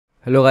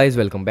Hello guys,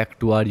 welcome back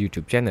to our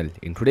YouTube channel.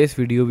 In today's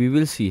video we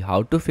will see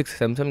how to fix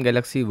Samsung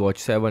Galaxy Watch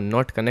 7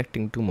 not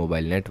connecting to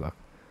mobile network.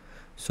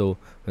 So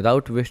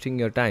without wasting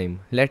your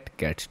time, let's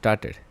get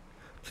started.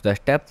 So the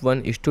step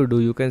 1 is to do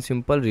you can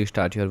simple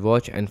restart your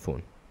watch and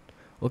phone.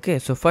 Okay,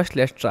 so first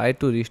let's try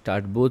to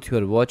restart both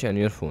your watch and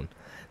your phone.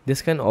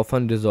 This can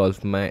often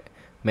resolve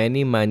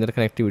many minor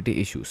connectivity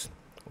issues.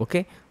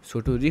 Okay,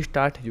 so to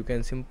restart you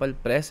can simple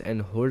press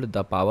and hold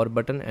the power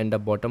button and the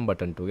bottom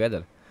button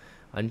together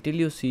until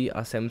you see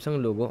a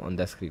Samsung logo on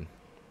the screen.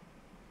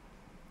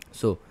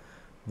 So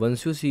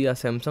once you see a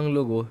Samsung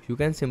logo, you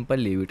can simply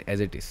leave it as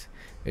it is.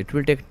 It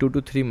will take 2 to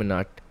 3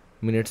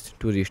 minutes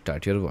to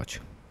restart your watch.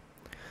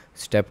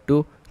 Step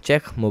 2,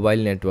 check mobile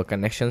network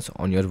connections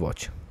on your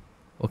watch.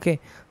 Okay,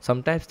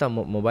 sometimes the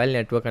mobile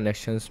network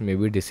connections may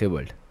be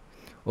disabled.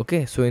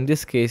 Okay, so in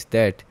this case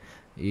that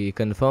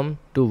confirm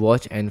to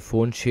watch and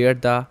phone share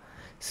the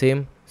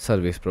same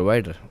service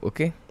provider.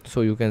 Okay,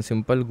 so you can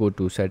simply go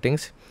to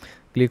settings,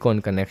 click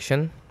on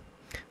connection,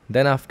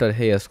 then after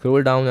here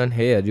scroll down and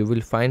here you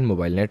will find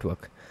mobile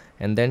network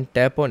and then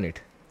tap on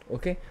it.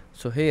 Okay,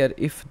 so here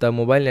if the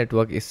mobile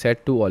network is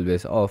set to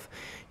always off,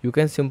 you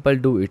can simply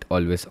do it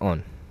always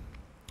on.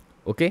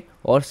 Okay,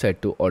 or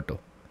set to auto.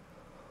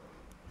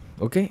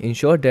 Okay,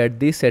 ensure that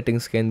these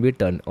settings can be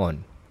turned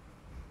on.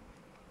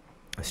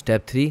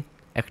 Step 3,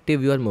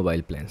 active your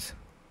mobile plans.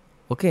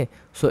 Okay,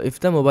 so if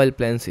the mobile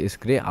plans is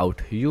gray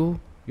out, your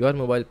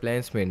mobile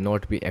plans may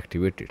not be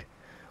activated.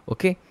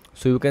 Okay,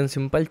 so you can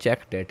simply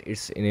check that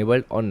it's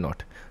enabled or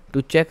not.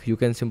 To check, you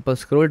can simply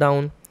scroll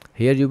down.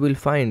 Here you will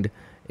find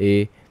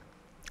a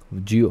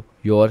Geo,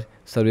 your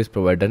service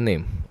provider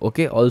name.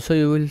 Okay, also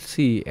you will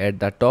see at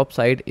the top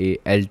side a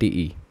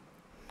LTE.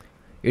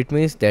 It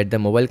means that the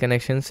mobile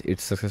connections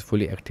is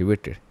successfully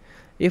activated.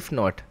 If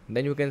not,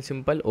 then you can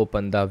simply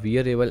open the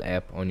wearable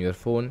app on your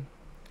phone,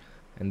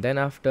 and then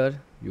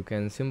after you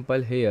can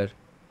simply here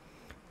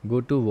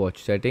go to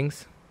watch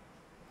settings.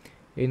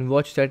 In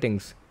watch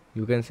settings,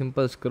 you can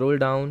simply scroll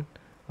down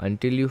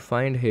until you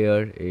find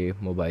here a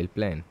mobile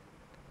plan.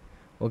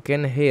 Okay,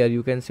 and here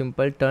you can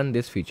simply turn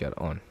this feature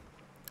on.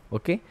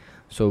 Okay,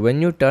 so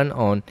when you turn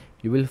on,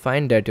 you will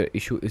find that your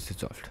issue is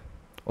resolved.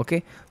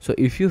 Okay, so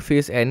if you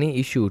face any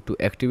issue to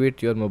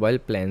activate your mobile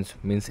plans,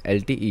 means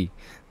LTE,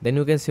 then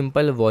you can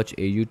simply watch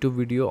a YouTube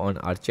video on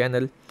our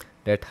channel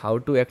that how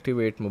to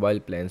activate mobile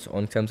plans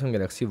on Samsung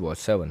Galaxy Watch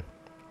 7.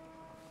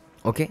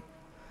 Okay,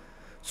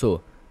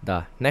 so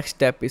the next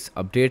step is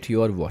update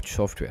your watch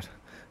software.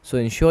 So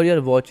ensure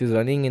your watch is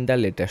running in the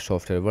latest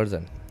software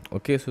version.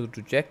 Okay, so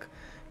to check,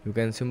 you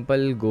can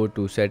simply go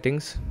to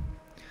settings,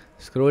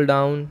 scroll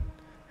down,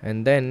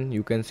 and then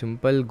you can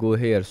simply go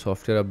here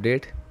software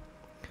update,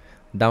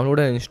 download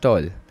and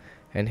install,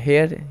 and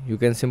here you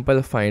can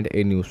simply find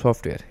a new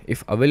software.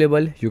 If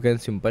available, you can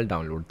simply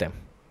download them.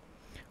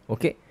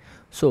 Okay,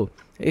 so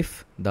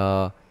if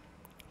the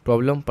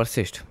problem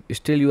persists,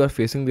 still you are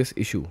facing this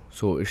issue,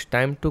 so it's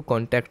time to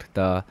contact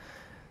the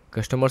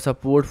customer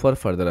support for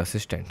further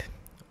assistance.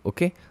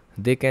 Okay,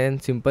 they can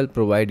simply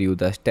provide you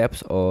the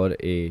steps or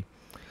a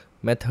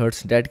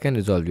methods that can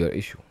resolve your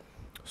issue.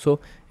 So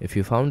if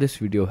you found this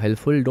video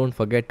helpful, don't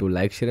forget to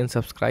like, share and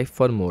subscribe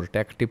for more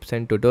tech tips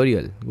and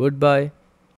tutorial. Goodbye.